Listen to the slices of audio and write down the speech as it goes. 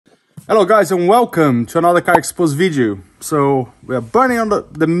Hello guys and welcome to another Carsexposed video. So we are burning on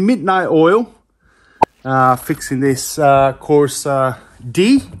the midnight oil, fixing this Corsa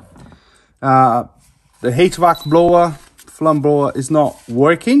D. The HVAC blower, flame blower is not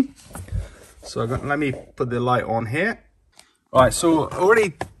working. So let me put the light on here. Alright, so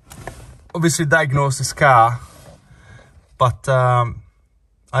already obviously diagnosed this car, but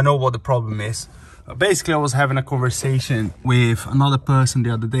I know what the problem is. Basically, I was having a conversation with another person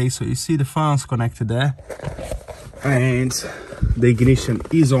the other day. So you see the fans connected there, and the ignition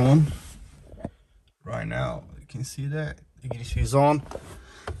is on right now. You can see that the ignition is on.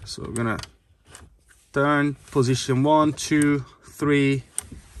 So we're gonna turn position 1, 2, 3,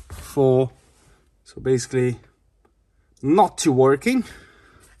 4. So basically not too working,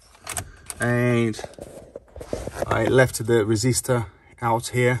 and I left the resistor out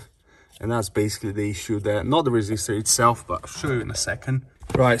here. And that's basically the issue there. Not the resistor itself, but I'll show you in a second.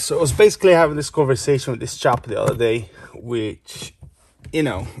 Right, so I was basically having this conversation with this chap the other day, which, you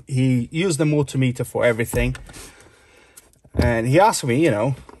know, he used the multimeter for everything. And he asked me, you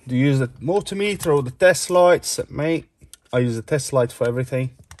know, do you use the multimeter or the test lights? Mate, I use the test light for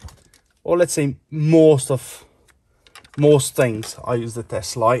everything. Or let's say most things I use the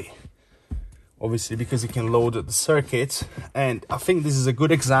test light. Obviously, because you can load the circuit. And I think this is a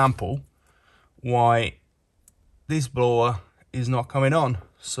good example why this blower is not coming on.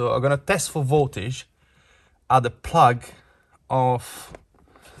 So I'm gonna test for voltage at the plug of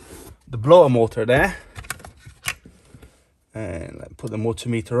the blower motor there, and let's put the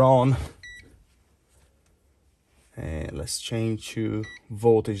multimeter on, and let's change to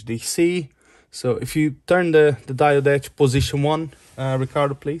voltage DC. So if you turn the diode there to position 1,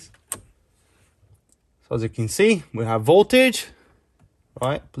 Ricardo, please. So as you can see, we have voltage,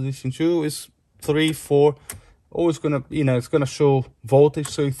 right? Position 2 is 3, 4. Always gonna, you know, it's gonna show voltage.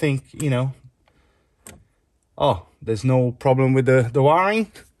 So you think, you know, oh, there's no problem with the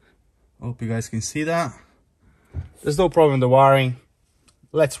wiring. I hope you guys can see that. There's no problem with the wiring.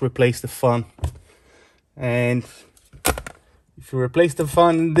 Let's replace the fan. And if you replace the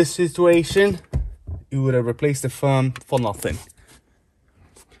fan in this situation, you would have replaced the fan for nothing.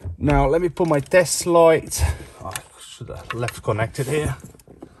 Now let me put my test light. Oh, I should have left connected here.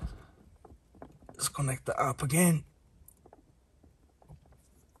 Let's connect that up again.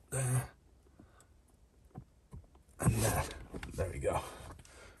 There. And there. There we go.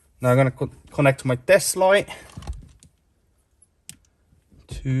 Now I'm going to connect my test light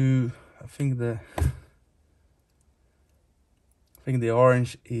to, I think the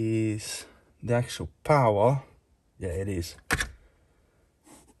orange is the actual power. Yeah, it is.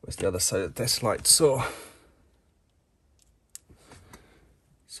 Where's the other side of the test light? So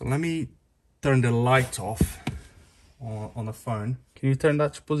let me turn the light off on the phone. Can you turn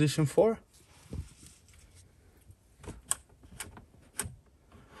that to position 4?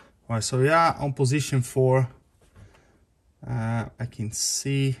 Alright, so yeah, on position 4, I can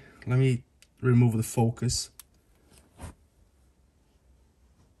see. Let me remove the focus.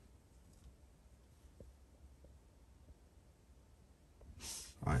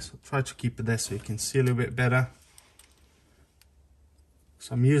 Alright, so try to keep it there so you can see a little bit better.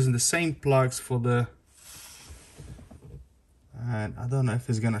 So I'm using the same plugs for the, and I don't know if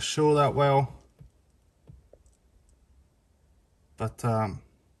it's gonna show that well, but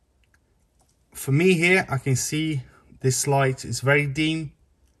for me here, I can see this light is very dim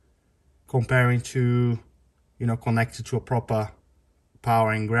comparing to, you know, connected to a proper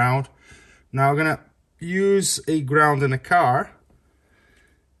power and ground. Now I'm gonna use a ground in the car,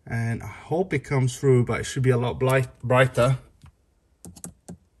 and I hope it comes through, but it should be a lot brighter.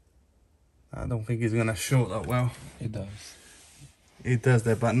 I don't think it's gonna show that well. It does. It does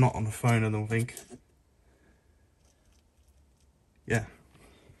that, but not on the phone, I don't think. Yeah.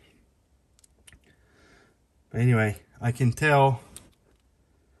 But anyway, I can tell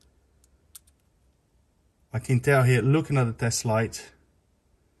here, looking at the test light,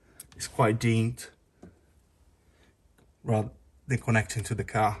 it's quite dimmed rather than connecting to the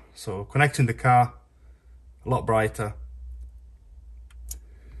car. So connecting the car, a lot brighter.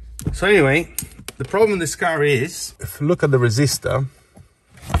 So anyway, the problem with this car is, if you look at the resistor,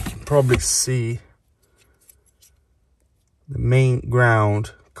 you can probably see the main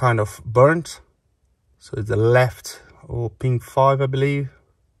ground kind of burnt. So it's the left, or pin 5, I believe.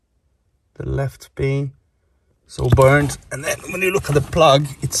 The left pin, so burnt. And then when you look at the plug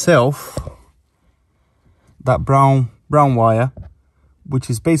itself, that brown wire, which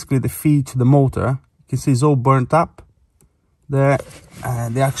is basically the feed to the motor, you can see it's all burnt up there,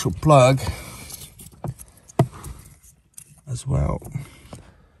 and the actual plug as well.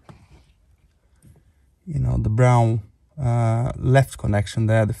 you know, the brown left connection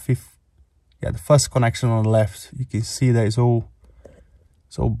there, the first connection on the left. You can see that it's all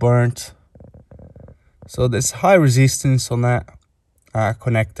burnt. So there's high resistance on that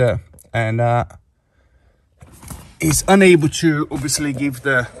connector, and it's unable to obviously give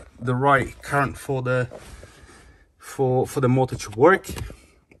the right current for the motor to work.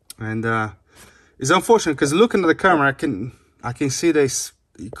 And it's unfortunate because looking at the camera, I can see this.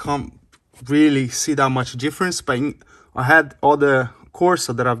 You can't really see that much difference, but I had other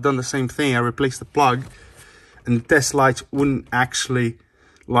Corsa that I've done the same thing. I replaced the plug, and the test light wouldn't actually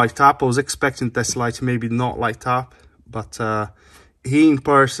light up. I was expecting the test light to maybe not light up, but here in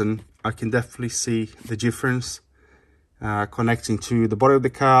person, I can definitely see the difference. Connecting to the body of the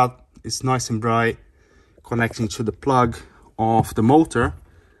car, it's nice and bright. Connecting to the plug of the motor,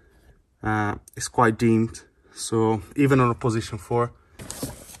 it's quite dimmed. So even on a position 4,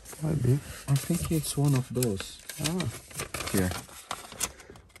 might be. I think it's one of those. Ah, here.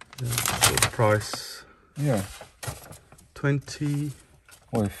 The price. Yeah. 20.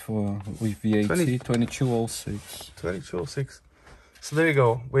 With VAT, 2206. 2206. So there you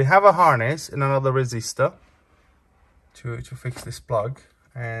go. We have a harness and another resistor to fix this plug,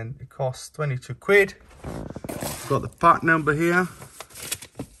 and it costs 22 quid. Got the part number here.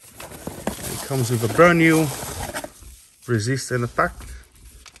 It comes with a brand new resistor in the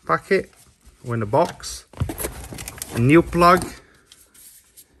packet or in the box. A new plug,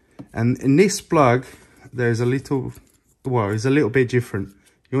 and in this plug there's a little, well, it's a little bit different.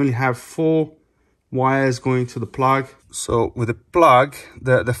 You only have 4 wires going to the plug. So with the plug,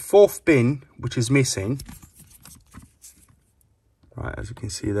 the 4th pin, which is missing, right, as you can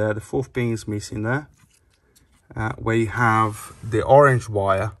see there, the 4th pin is missing there, where you have the orange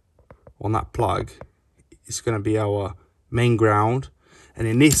wire on that plug. It's going to be our main ground, and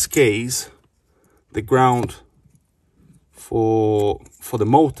in this case, the ground for the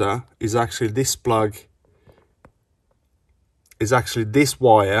motor is actually this plug, is actually this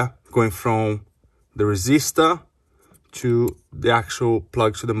wire going from the resistor to the actual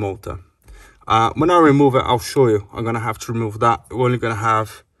plug to the motor. When I remove it, I'll show you. I'm going to have to remove that. We're only going to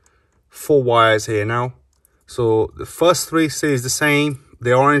have 4 wires here now. So the first 3 stays the same.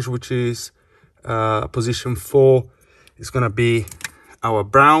 The orange, which is position 4, is going to be our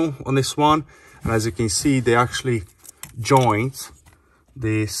brown on this one. And as you can see, they actually joint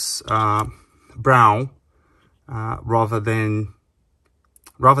this brown rather than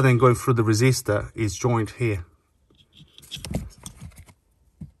going through the resistor, is joined here,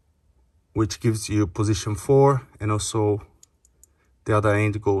 which gives you position 4, and also the other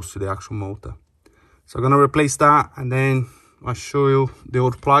end goes to the actual motor. So I'm gonna replace that, and then I'll show you the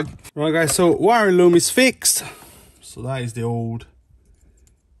old plug. Right guys, so wiring loom is fixed. So that is the old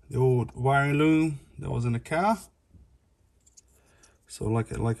wiring loom that was in the car. So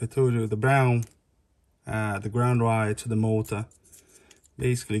like I told you, the brown, the ground wire to the motor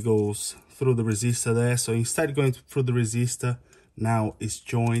basically goes through the resistor there. So instead of going through the resistor, now it's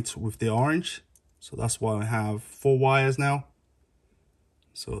joined with the orange. So that's why I have 4 wires now.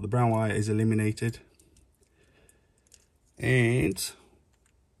 So the brown wire is eliminated, and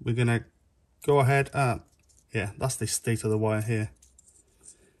we're gonna go ahead. Yeah, that's the state of the wire here.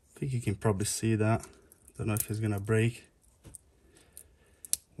 I think you can probably see that. Don't know if it's gonna break.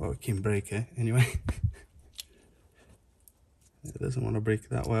 Well, it can break it anyway. It doesn't want to break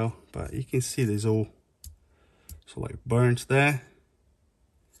that well, but you can see there's all like burnt there.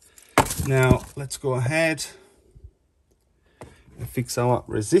 Now let's go ahead and fix our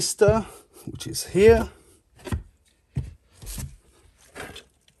resistor, which is here.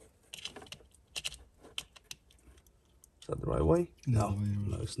 Is that the right way? No,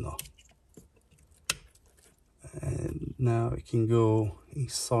 it's not. And now it can go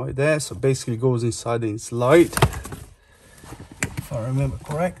inside there. So basically it goes inside the slide, if I remember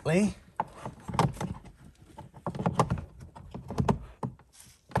correctly.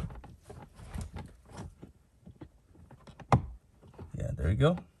 Yeah, there you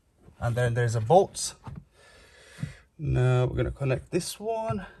go. And then there's a bolt. Now we're gonna connect this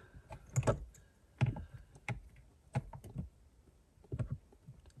one.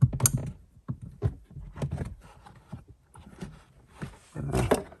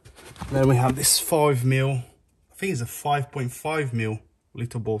 Then we have this 5mm, I think it's a 5.5mm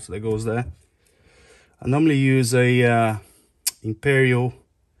little bolt that goes there. I normally use a Imperial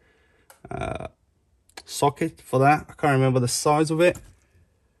socket for that. I can't remember the size of it,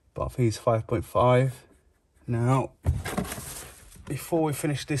 but I think it's 5.5. Now, before we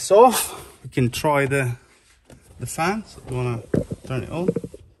finish this off, we can try the fan. So we want to turn it on.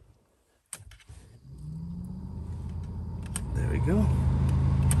 we go.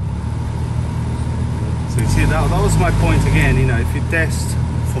 So you see, that was my point again, you know, if you test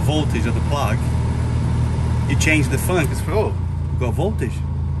for voltage of the plug, you change the fan because, oh, we've got voltage,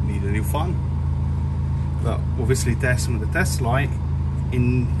 need a new fan. But obviously testing with the test light.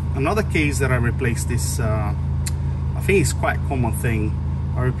 In another case that I replaced this, I think it's quite a common thing,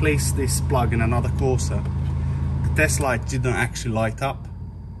 I replaced this plug in another Corsa. The test light didn't actually light up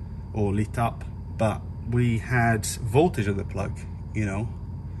or lit up, but we had voltage of the plug, you know,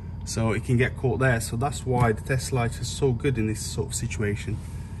 so it can get caught there. So that's why the test light is so good in this sort of situation,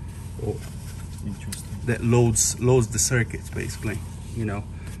 or that loads the circuits basically, you know.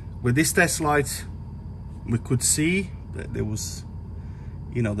 With this test light we could see that there was,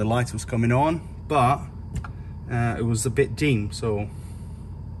 you know, the light was coming on, but it was a bit dim, so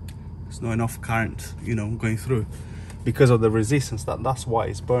there's not enough current, you know, going through because of the resistance. That's why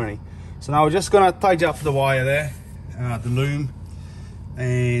it's burning. So now we're just gonna tidy up the wire there, the loom,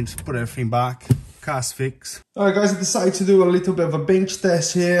 and put everything back. Car's fixed. Alright guys, I decided to do a little bit of a bench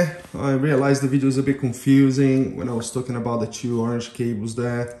test here. I realized the video was a bit confusing when I was talking about the two orange cables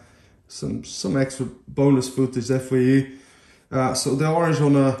there. Some extra bonus footage there for you. So the orange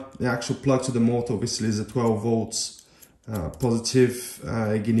on the actual plug to the motor obviously is a 12 volts positive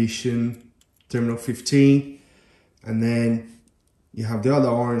ignition, terminal 15, and then you have the other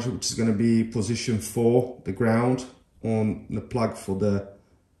orange, which is going to be position 4, the ground, on the plug for the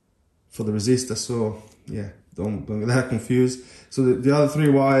resistor. So yeah, don't get that confused. So the other 3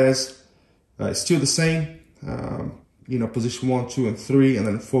 wires it's still the same, you know, position 1, 2 and 3, and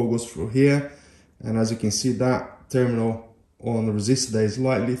then 4 goes through here. And as you can see, that terminal on the resistor there is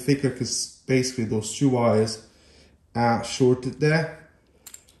slightly thicker because basically those 2 wires are shorted there.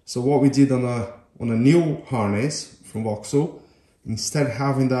 So what we did on a new harness from Vauxhall, instead of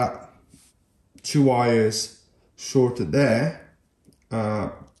having that 2 wires shorted there,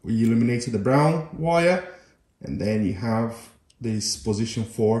 we eliminated the brown wire, and then you have this position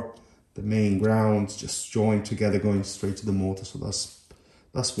 4, the main ground, just joined together going straight to the motor. So that's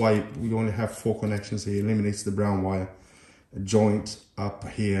why we only have 4 connections here. Eliminates the brown wire, a joint up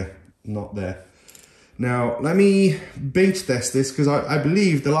here, not there. Now let me bench test this, because I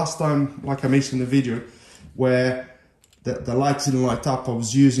believe the last time, like I mentioned in the video, where the lights didn't light up, I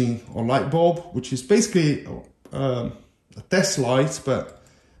was using a light bulb, which is basically a test light, but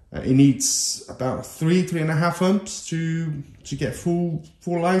it needs about 3.5 amps to get full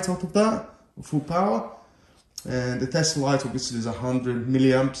light out of that, full power. And the test light obviously is 100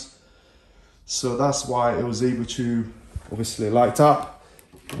 milliamps, so that's why it was able to obviously light up.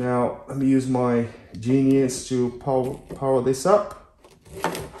 Now let me use my Genius to power this up.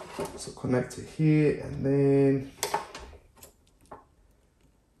 So connect it here, and then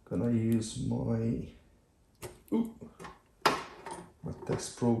gonna use my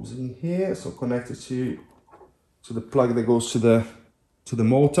test probes in here. So connect it to the plug that goes to the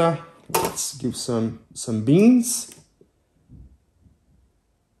motor. Let's give some beans.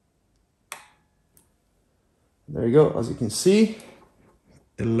 There you go. As you can see,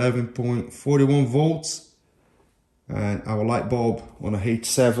 11.41 volts, and our light bulb on a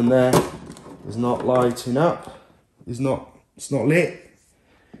H7 there is not lighting up. It's not lit.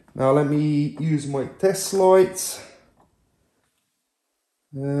 Now let me use my test lights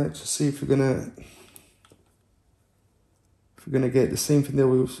to see if we're gonna get the same thing that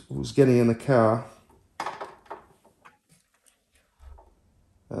we was getting in the car.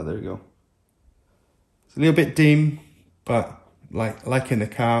 There we go. It's a little bit dim, but like in the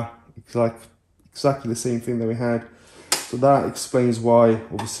car, it's like exactly the same thing that we had. So that explains why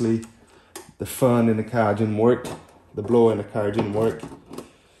obviously the fan in the car didn't work, the blower in the car didn't work.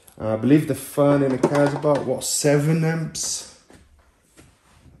 I believe the fan in the car is about, what, 7 amps?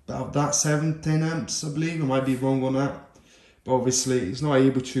 About that, 7-10 amps, I believe. I might be wrong on that. But obviously it's not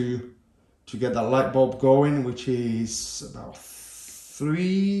able to get that light bulb going, which is about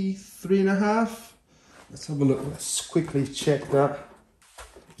 3.5. Let's have a look. Let's quickly check that.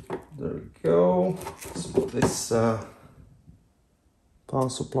 There we go. Let's put this power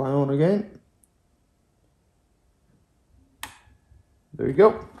supply on again. There we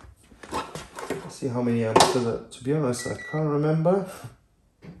go. Let's see how many amps does it. To be honest, I can't remember.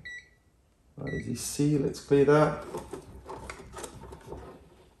 As you see, let's clear that.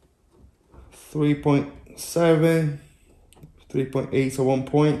 3.7, 3.8 at one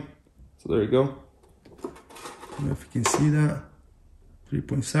point. So there you go. I don't know if you can see that.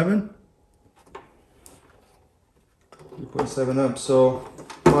 3.7. 3.7 amps, so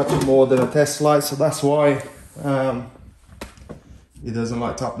much more than a test light. So that's why it doesn't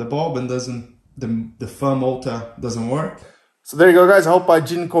light up the bulb and the fan motor doesn't work. So there you go, guys. I hope I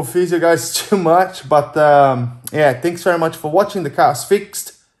didn't confuse you guys too much. But yeah, thanks very much for watching. The car's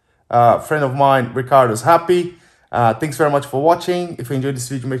fixed. Friend of mine, Ricardo's happy. Thanks very much for watching. If you enjoyed this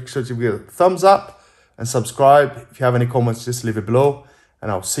video, make sure to give it a thumbs up and subscribe. If you have any comments, just leave it below. And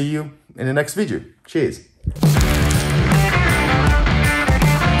I'll see you in the next video. Cheers.